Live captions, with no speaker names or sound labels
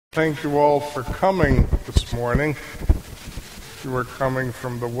Thank you all for coming this morning. If you were coming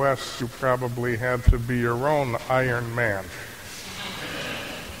from the west, you probably had to be your own Iron Man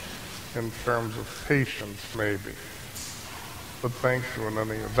in terms of patience, maybe. But thank you in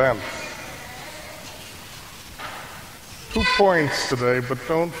any event. 2 points today, but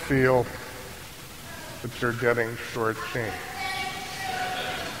don't feel that you're getting shortchanged.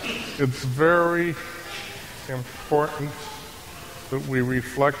 It's very important that we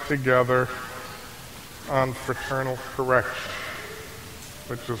reflect together on fraternal correction,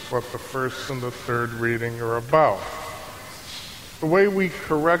 which is what the first and the third reading are about. The way we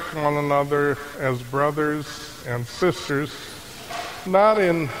correct one another as brothers and sisters, not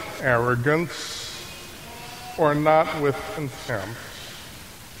in arrogance or not with contempt,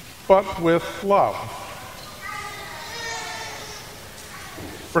 but with love.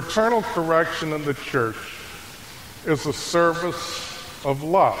 Fraternal correction in the church is a service of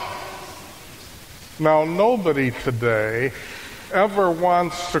love. Now, nobody today ever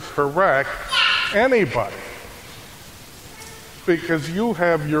wants to correct anybody because you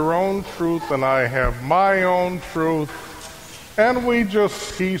have your own truth and I have my own truth, and we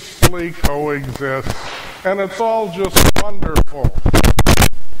just peacefully coexist, and it's all just wonderful.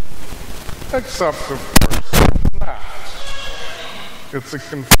 Except, of course, it's not. It's a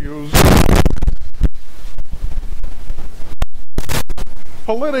confusion.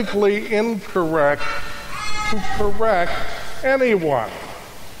 Politically incorrect to correct anyone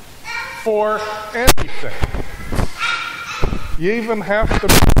for anything. You even have to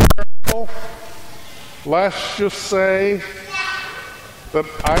be careful. Let's just say that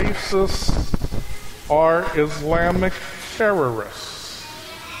ISIS are Islamic terrorists.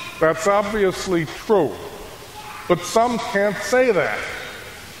 That's obviously true. But some can't say that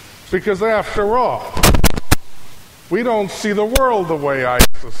because, after all, we don't see the world the way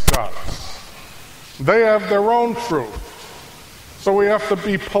ISIS does. They have their own truth. So we have to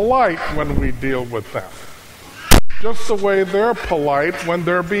be polite when we deal with them. Just the way they're polite when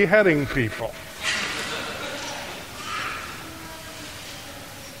they're beheading people.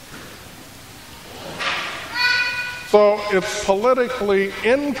 So it's politically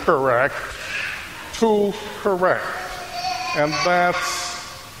incorrect to correct. And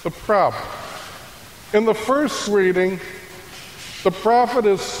that's the problem. In the first reading, the prophet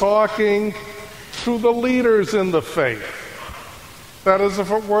is talking to the leaders in the faith. That is,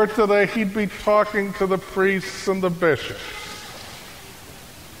 if it were today, he'd be talking to the priests and the bishops.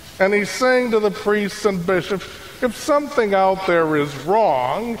 And he's saying to the priests and bishops, if something out there is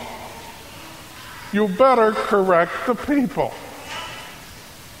wrong, you better correct the people.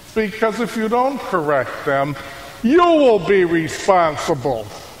 Because if you don't correct them, you will be responsible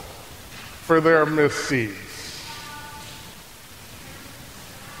for their misdeeds.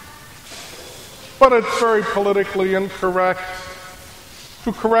 But it's very politically incorrect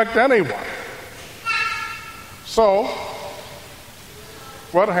to correct anyone. So,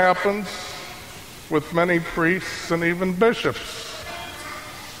 what happens with many priests and even bishops?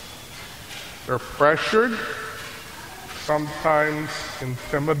 They're pressured, sometimes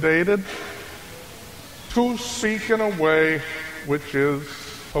intimidated, to speak in a way which is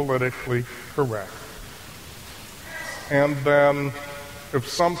politically correct. And then, if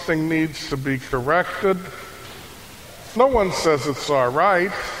something needs to be corrected, no one says it's all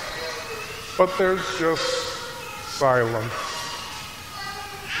right, but there's just silence.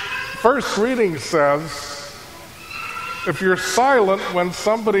 First reading says, if you're silent when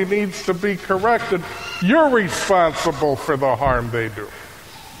somebody needs to be corrected, you're responsible for the harm they do.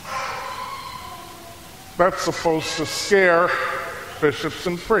 That's supposed to scare bishops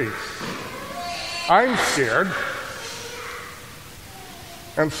and priests. I'm scared,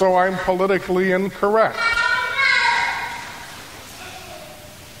 and so I'm politically incorrect.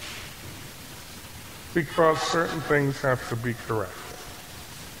 Because certain things have to be corrected.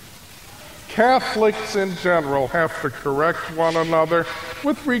 Catholics in general have to correct one another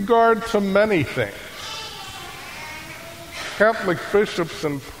with regard to many things. Catholic bishops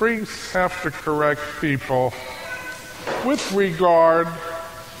and priests have to correct people with regard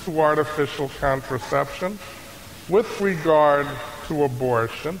to artificial contraception, with regard to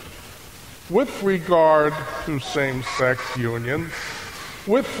abortion, with regard to same-sex unions,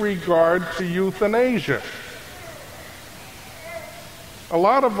 with regard to euthanasia. A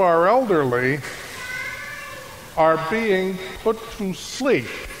lot of our elderly are being put to sleep.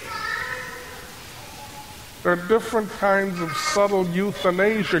 There are different kinds of subtle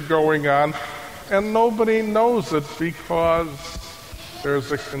euthanasia going on, and nobody knows it because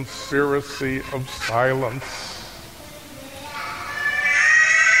there's a conspiracy of silence.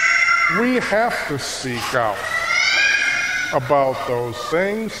 we have to speak out about those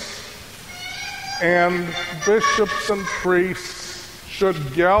things, and bishops and priests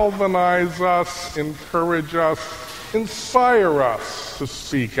should galvanize us, encourage us, inspire us to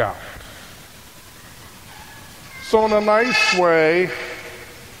speak out. So in a nice way,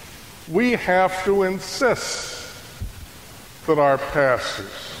 we have to insist that our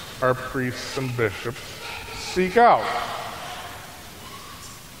pastors, our priests and bishops, speak out.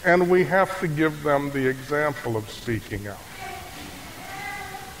 And we have to give them the example of speaking out.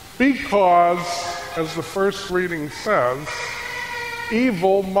 Because, as the first reading says,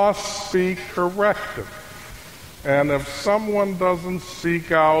 evil must be corrected. And if someone doesn't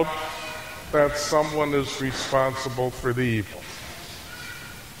speak out, that someone is responsible for the evil.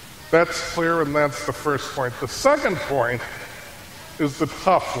 That's clear, and that's the first point. The second point is the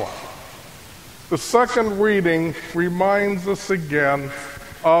tough one. The second reading reminds us again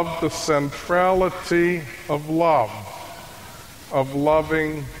of the centrality of love, of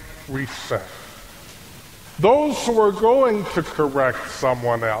loving respect. Those who are going to correct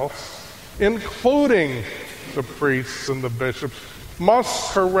someone else, including the priests and the bishops,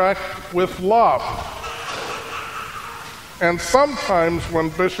 must correct with love. And sometimes when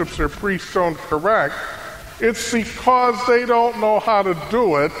bishops or priests don't correct, it's because they don't know how to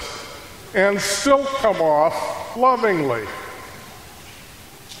do it and still come off lovingly.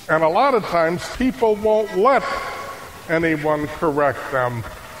 And a lot of times people won't let anyone correct them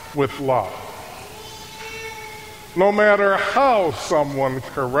with love. No matter how someone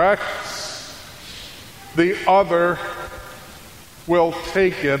corrects, the other will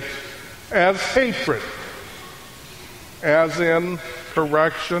take it as hatred, as in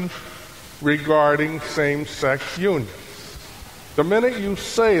correction regarding same-sex unions. The minute you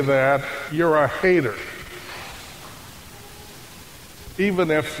say that, you're a hater,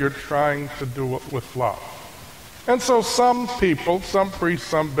 even if you're trying to do it with love. And so some people, some priests,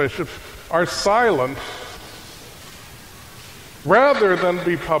 some bishops, are silent rather than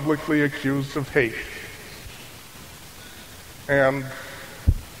be publicly accused of hate. And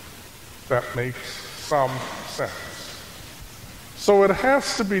that makes some sense. So it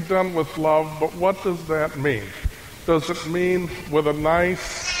has to be done with love, but what does that mean? Does it mean with a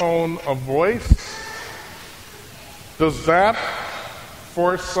nice tone of voice? Does that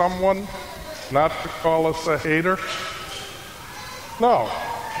force someone not to call us a hater? No.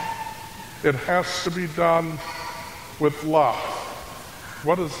 It has to be done with love.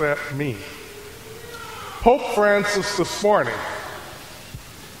 What does that mean? Pope Francis this morning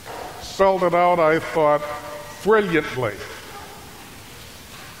spelled it out, I thought, brilliantly.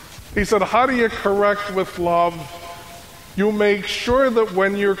 He said, how do you correct with love? You make sure that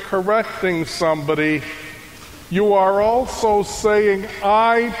when you're correcting somebody, you are also saying,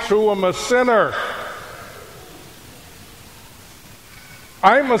 I too am a sinner.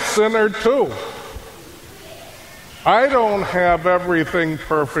 I'm a sinner too. I don't have everything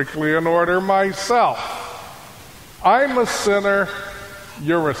perfectly in order myself. I'm a sinner,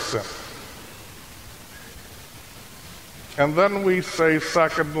 you're a sinner. And then we say,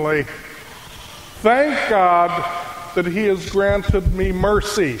 secondly, thank God that He has granted me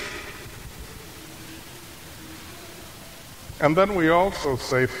mercy. And then we also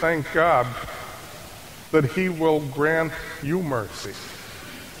say, thank God that He will grant you mercy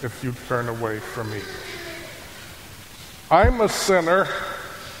if you turn away from me. I'm a sinner,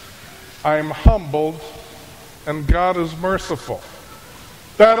 I'm humbled, and God is merciful.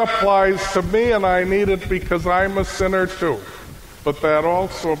 That applies to me, and I need it because I'm a sinner too. But that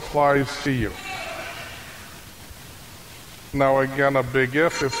also applies to you. Now again, a big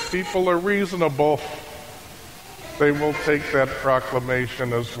if. If people are reasonable, they will take that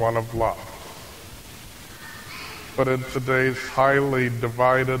proclamation as one of love. But in today's highly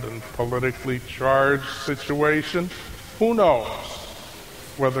divided and politically charged situation, who knows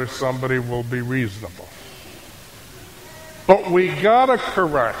whether somebody will be reasonable. But we gotta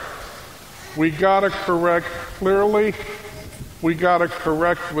correct. We gotta correct clearly. We gotta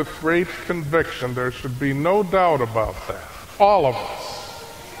correct with great conviction. There should be no doubt about that. All of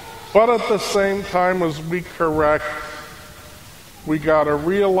us. But at the same time as we correct, we gotta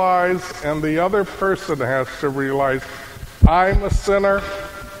realize, and the other person has to realize, I'm a sinner.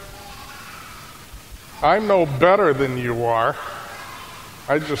 I'm no better than you are.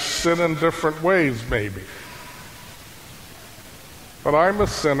 I just sin in different ways, maybe. But I'm a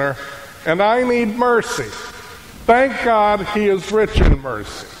sinner, and I need mercy. Thank God He is rich in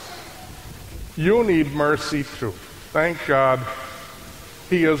mercy. You need mercy too. Thank God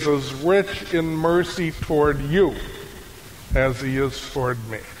He is as rich in mercy toward you as He is toward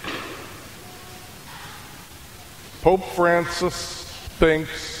me. Pope Francis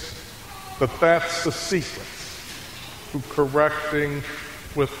thinks that that's the secret to correcting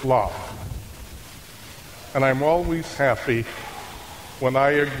with love. And I'm always happy when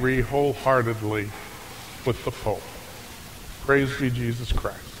I agree wholeheartedly with the Pope. Praise be Jesus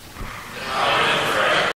Christ.